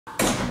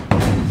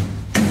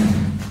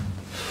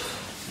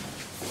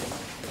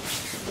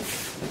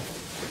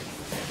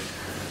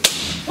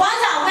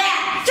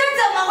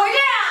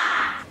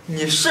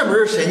你是不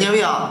是神经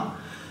病啊？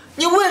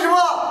你为什么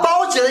把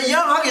我姐的银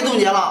行卡给冻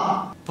结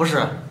了？不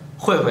是，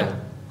慧慧，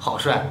好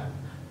帅，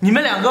你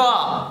们两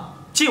个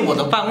进我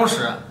的办公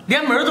室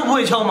连门都不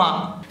会敲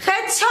吗？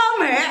还敲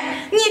门？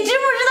你知不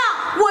知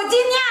道我今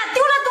天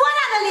丢了多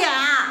大的脸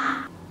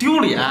啊？丢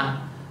脸？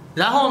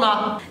然后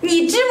呢？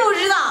你知不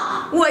知道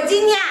我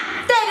今天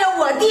带着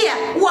我弟、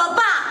我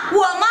爸、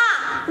我妈、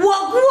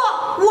我姑、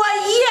我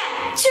姨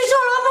去售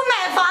楼部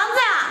买房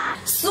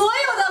子，所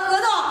有的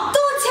合同都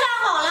签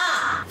好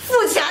了，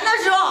付钱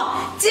的时候，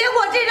结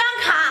果这张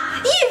卡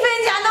1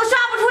分钱都刷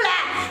不出来，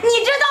你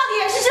这到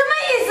底是什么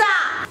意思啊？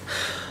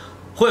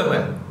慧慧，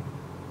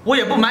我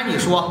也不瞒你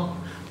说，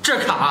这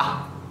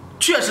卡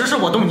确实是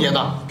我冻结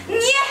的。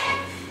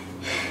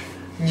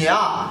你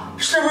啊，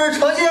是不是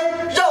诚心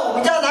让我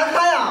们家难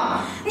堪呀？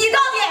你到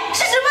底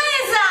是什么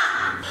意思啊？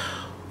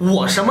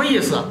我什么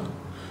意思？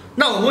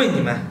那我问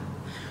你们，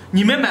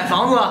你们买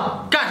房子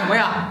干什么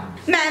呀？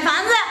买房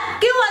子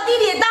给我弟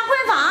弟当婚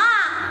房啊！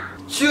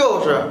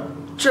就是，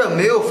这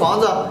没有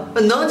房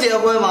子能结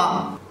婚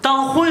吗？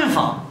当婚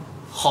房？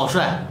好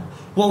帅！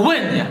我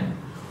问你，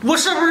我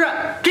是不是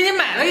给你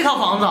买了一套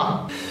房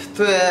子？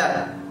对，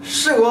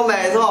是我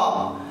买一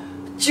套。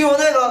就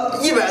那个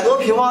100多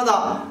平方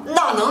的，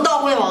那能当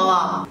婚房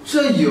吗？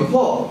这以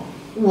后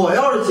我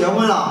要是结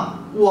婚了，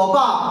我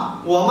爸、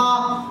我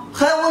妈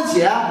还有我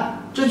姐，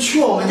这去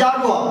我们家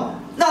住，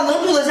那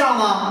能住得下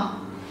吗？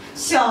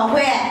小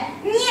慧，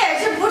你也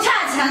是不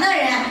差钱的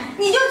人，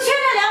你就缺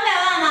这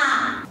200万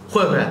吗？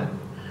慧慧，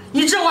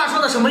你这话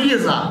说的什么意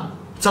思？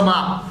怎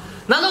么？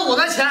难道我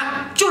的钱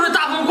就是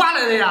大风刮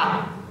来的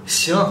呀？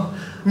行，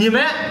你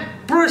们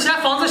不是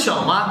嫌房子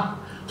小吗？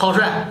好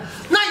帅，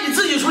那你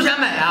自己出钱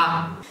买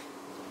呀。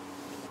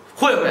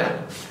慧慧，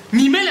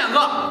你们两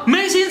个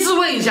扪心自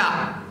问一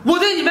下，我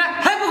对你们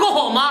还不够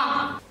好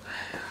吗？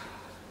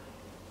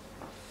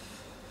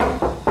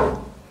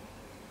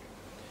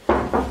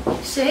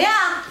谁呀？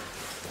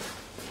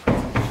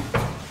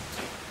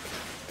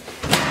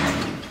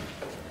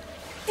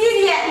弟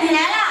弟，你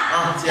来了。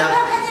啊，姐。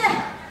快进来。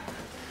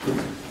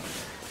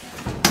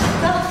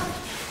走，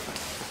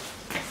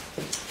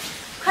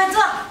快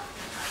坐。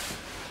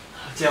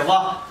姐夫，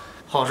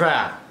好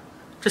帅，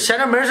这闲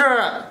着没事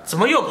怎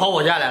么又跑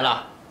我家来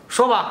了？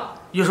说吧，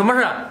有什么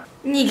事？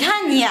你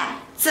看你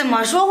怎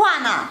么说话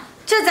呢？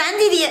这咱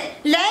弟弟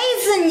来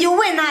一次你就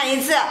问他一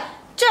次，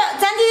这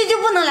咱弟弟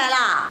就不能来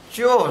了？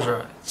就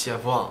是姐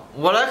夫，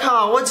我来看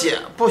看我姐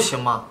不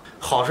行吗？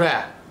好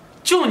帅，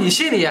就你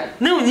心里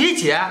能有你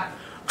姐？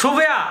除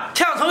非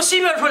太阳从西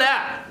边出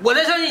来，我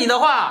才相信你的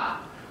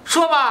话。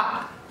说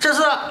吧，这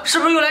次是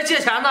不是又来借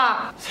钱呢？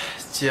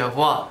姐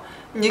夫，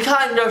你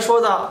看你这说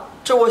的，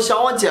这我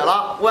想我姐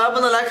了，我还不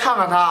能来看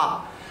看她。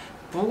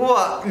不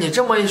过你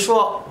这么一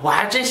说，我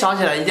还真想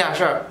起来一件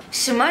事儿。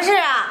什么事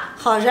啊？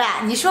好帅，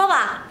你说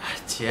吧。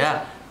姐，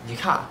你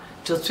看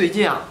这最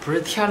近不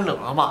是天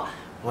冷了吗？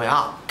我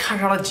看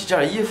上了几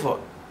件衣服，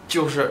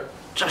就是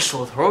这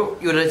手头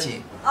有点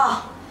紧。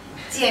哦，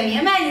姐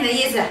明白你的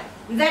意思，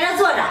你在这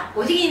坐着，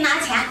我去给你拿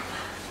钱。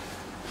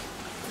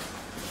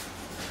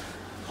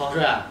好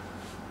帅，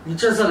你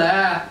这次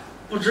来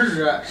不只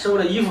是为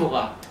了衣服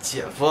吧？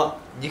姐夫，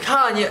你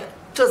看看你，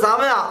这咱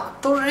们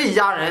都是一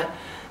家人，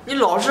你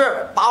老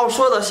是把我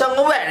说的像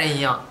个外人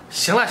一样。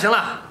行了行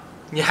了，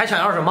你还想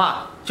要什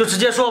么就直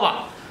接说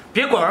吧，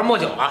别拐弯抹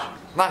角了。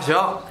那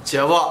行，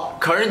姐夫，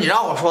可是你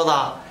让我说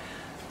的，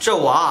这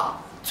我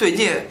最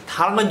近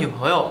谈了个女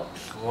朋友，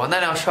我那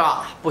辆车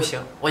不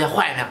行，我想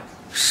换一辆。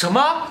什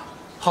么？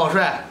好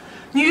帅，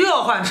你又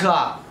要换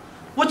车？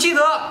我记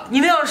得你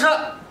那辆车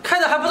开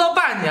的还不到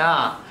半年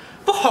啊，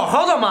不好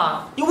好的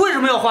吗？你为什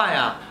么要换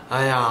呀？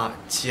哎呀，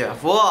姐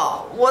夫，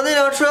我那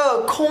辆车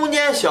空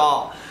间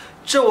小，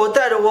这我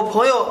带着我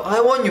朋友还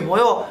有我女朋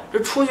友这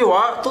出去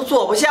玩都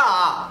坐不下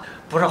啊。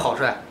不是好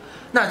帅，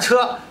那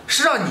车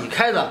是让你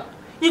开的，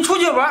你出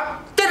去玩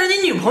带着你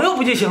女朋友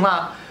不就行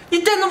了？你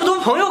带那么多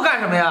朋友干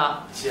什么呀？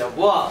姐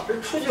夫，这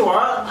出去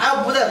玩哪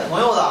有不带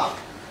朋友的？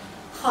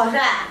好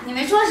帅，你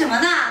们说什么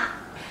呢？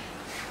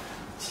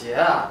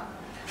姐，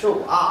这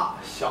我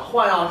想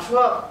换辆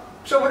车，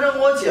这不正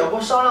跟我姐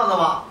夫商量的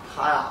吗？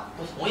他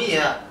不同意。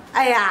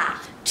哎呀，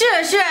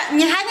这事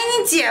你还跟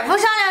你姐夫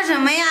商量什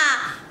么呀？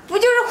不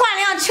就是换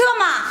辆车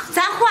吗？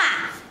咱换。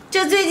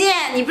这最近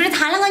你不是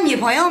谈了个女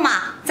朋友吗？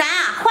咱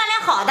换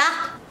辆好的。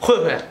慧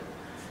慧，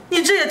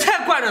你这也太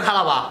惯着他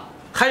了吧？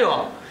还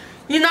有，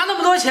你拿那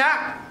么多钱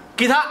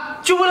给他，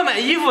就为了买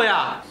衣服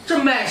呀？这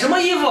买什么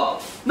衣服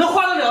能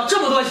花得了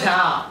这么多钱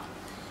啊？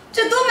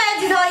这多买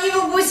几套衣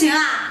服不行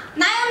啊？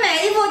哪有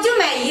买衣服就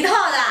买一套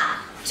的？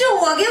这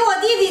我给我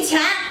弟弟钱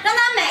让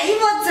他买衣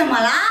服怎么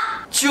了？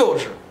就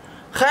是，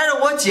还是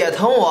我姐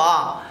疼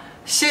我，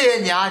谢谢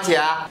你啊，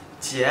姐。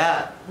姐，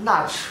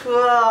那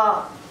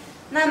车，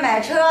那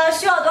买车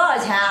需要多少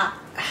钱啊？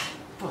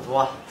不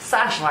多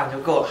，30万就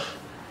够了。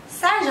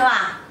30万，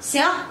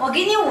行，我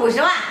给你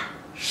50万。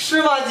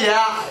是吗，姐？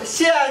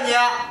谢谢你。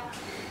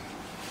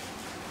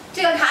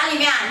这个卡里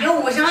面有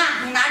50万，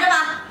你拿着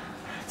吧。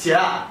姐，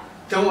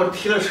等我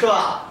提了车，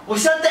我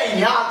先带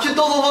你去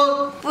兜兜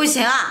风。不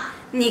行啊，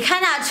你开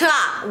那车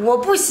我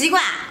不习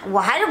惯，我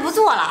还是不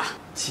坐了。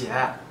姐，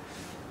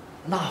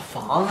那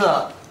房子，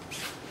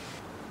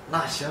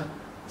那行，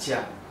姐，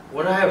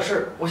我这还有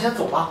事，我先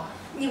走了。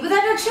你不在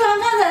这吃完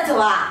饭再走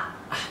啊？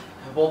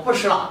我不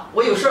吃了，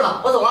我有事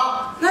了，我走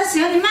了。那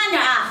行，你慢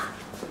点啊。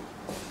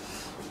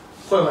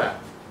慧慧，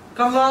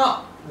刚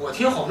刚我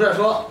听郝帅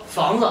说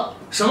房子，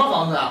什么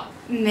房子啊？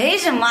没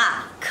什么，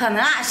可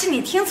能是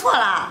你听错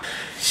了。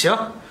行，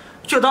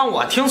就当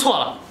我听错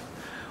了。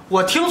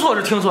我听错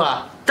是听错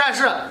了，但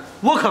是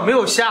我可没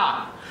有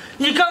瞎。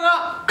你刚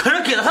刚可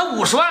是给了他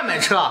50万买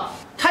车，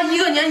他一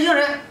个年轻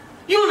人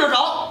用得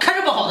着开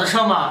这么好的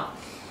车吗？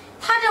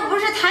他这不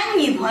是谈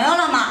女朋友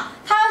了吗？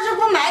他要是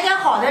不买点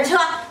好的车，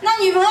那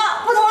女朋友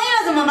不同意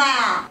了怎么办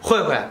啊？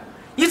慧慧，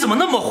你怎么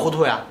那么糊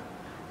涂呀？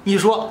你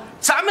说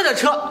咱们的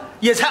车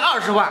也才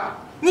20万，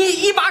你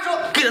一把手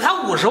给了他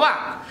50万。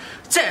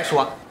再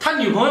说他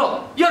女朋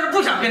友要是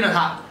不想跟着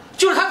他，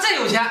就是他再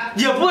有钱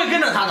也不会跟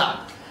着他的。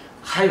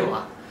还有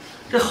啊，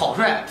这郝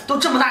帅都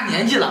这么大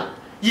年纪了，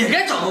也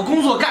该找个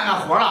工作干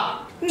干活了。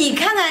你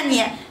看看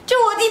你，这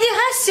我弟弟还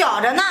小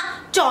着呢，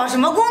找什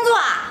么工作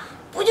啊？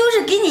不就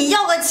是给你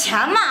要个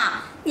钱吗？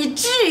你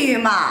至于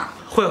吗？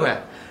慧慧，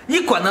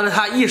你管得了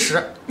他一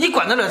时，你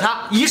管得了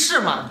他一世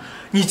吗？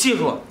你记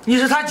住，你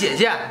是他姐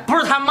姐，不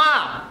是他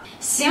妈。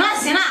行了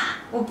行了，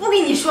我不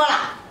跟你说了，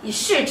你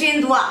事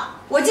真多，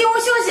我进屋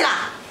休息了。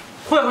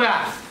慧慧，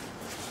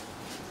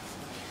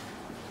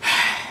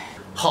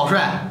郝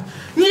帅，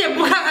你也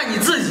不看看你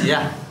自己，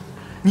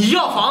你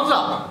要房子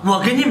我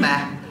给你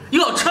买，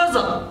要车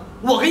子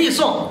我给你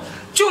送，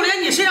就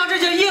连你身上这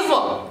件衣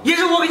服也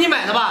是我给你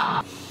买的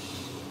吧？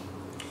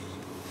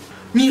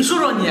你说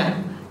说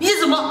你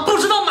怎么不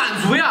知道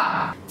满足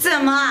呀？怎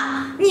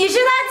么？你是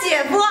他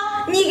姐夫，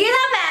你给他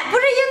买不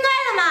是应该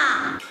的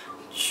吗？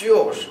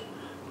就是，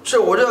这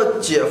我这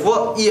姐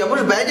夫也不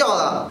是白叫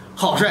的。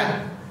郝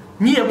帅，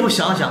你也不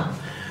想想，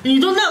你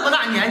都那么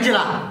大年纪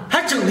了，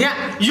还整天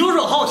游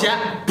手好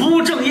闲，不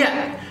务正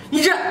业，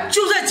你这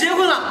就算结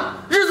婚了，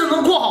日子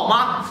能过好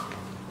吗？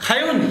还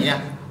有你，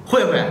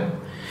慧慧，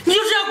你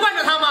就这样惯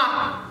着他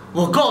吗？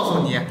我告诉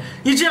你，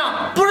你这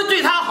样不是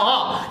对他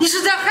好，你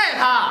是在害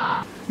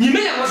他。你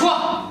们两个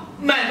说，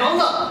买房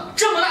子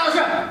这么大的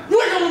事儿，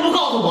为什么不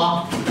告诉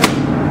我？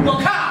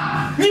我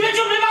看你们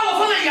就没把我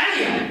放在眼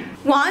里。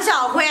王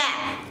小辉，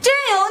真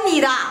有你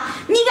的！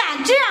你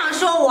敢这样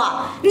说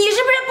我，你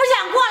是不是不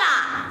想过了？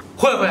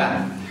慧慧，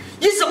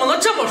你怎么能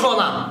这么说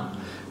呢？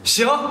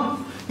行，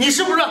你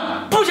是不是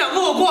不想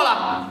跟我过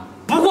了？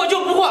不过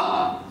就不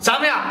过，咱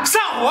们呀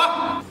散伙。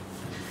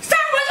散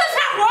伙就散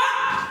伙。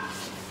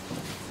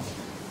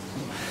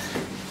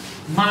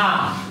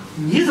妈，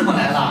你怎么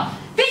来了？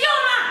别叫我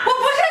妈，我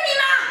不是你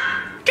妈。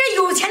这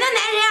有钱的男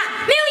人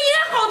没有一个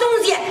好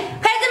东西，孩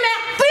子们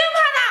不用怕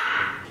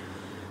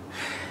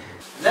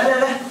的。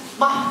来，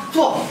妈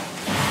坐。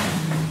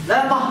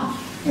来，妈，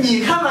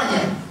你看看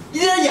你，一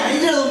点眼力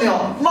劲都没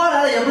有。妈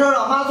来了也不知道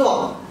让妈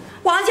坐。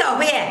王小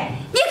辉，你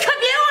可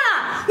别忘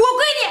了，我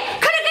闺女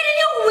可是跟着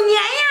你5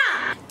年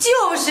呀。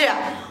就是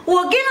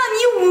我跟了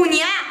你5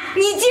年，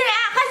你竟然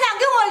还想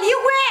跟我离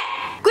婚？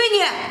闺女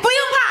不用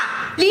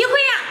怕，离婚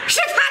呀是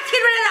他提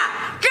出来的，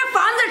这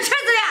房子车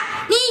子呀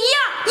你一样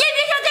也别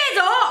想带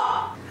走。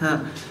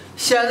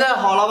现在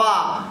好了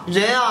吧？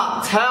人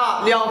啊财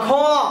啊两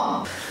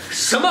空。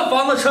什么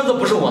房子车子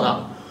不是我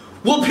的？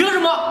我凭什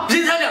么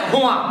人财两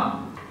空啊？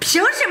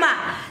凭什么？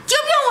就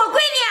凭我闺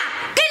女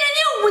跟着你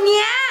5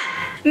年？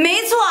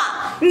没错，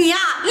你呀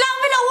浪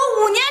费了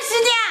我5年时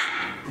间。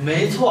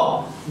没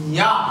错，你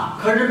呀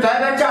可是白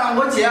白占了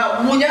我姐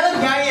5年的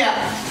便宜。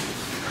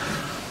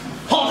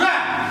郝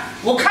帅，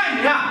我看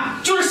你呀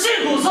就是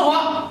信口雌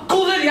黄，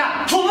骨子里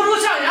啊吐不出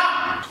象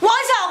牙。王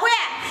小辉，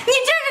你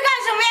这是干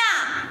什么呀？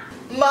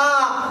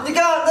妈，你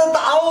敢能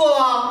打我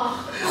吗？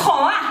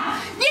好啊，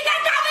你敢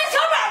打我的小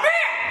宝贝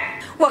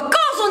儿？我告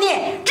诉你，这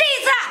一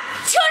次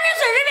精神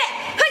损失费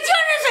和精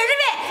神损失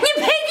费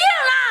你赔定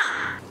了。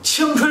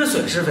青春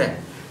损失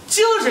费，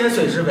精神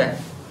损失费，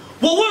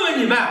我问问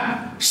你们，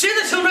谁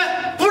的青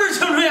春不是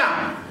青春呀？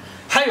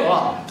还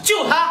有，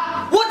就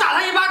他，我打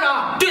他一巴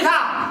掌，对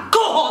他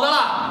够好的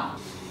了。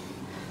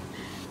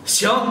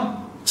行，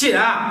既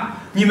然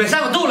你们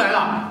3个都来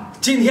了，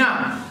今天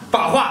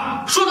把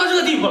话说到这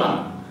个地步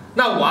了，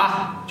那我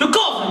就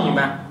告诉你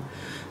们，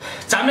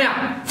咱们呀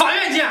法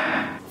院见。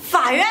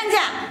法院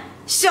见。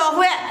小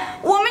辉，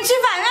我们去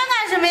法院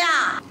干什么呀？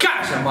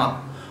干什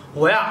么？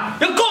我呀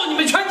要告你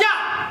们全家，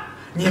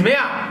你们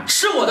呀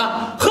吃我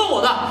的喝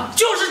我的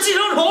就是寄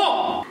生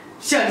虫，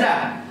现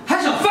在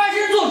还想翻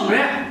身做主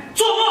人，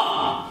做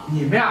梦！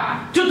你们呀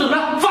就等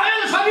着法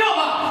院的传票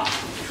吧。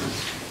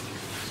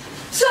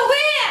小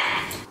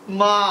辉，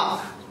妈，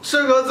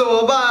这可怎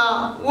么办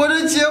啊？我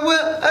这结婚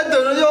还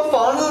等着要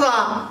房子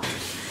呢。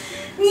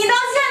你到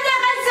现在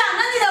还想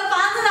着你的房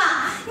子呢？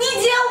你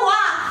姐我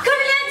可是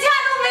连家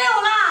都没有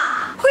了。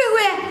慧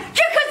慧，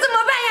这可怎么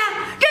办呀？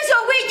这小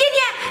辉今天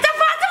咋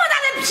发这么大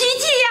的脾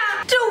气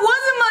呀？这我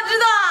怎么知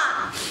道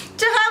啊？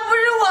这还不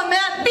是我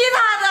们逼他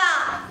的，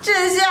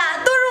这些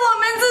都是我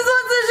们自作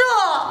自受。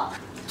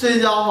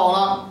这下好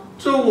了，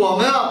这我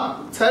们呀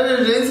才是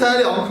人财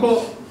两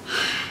空。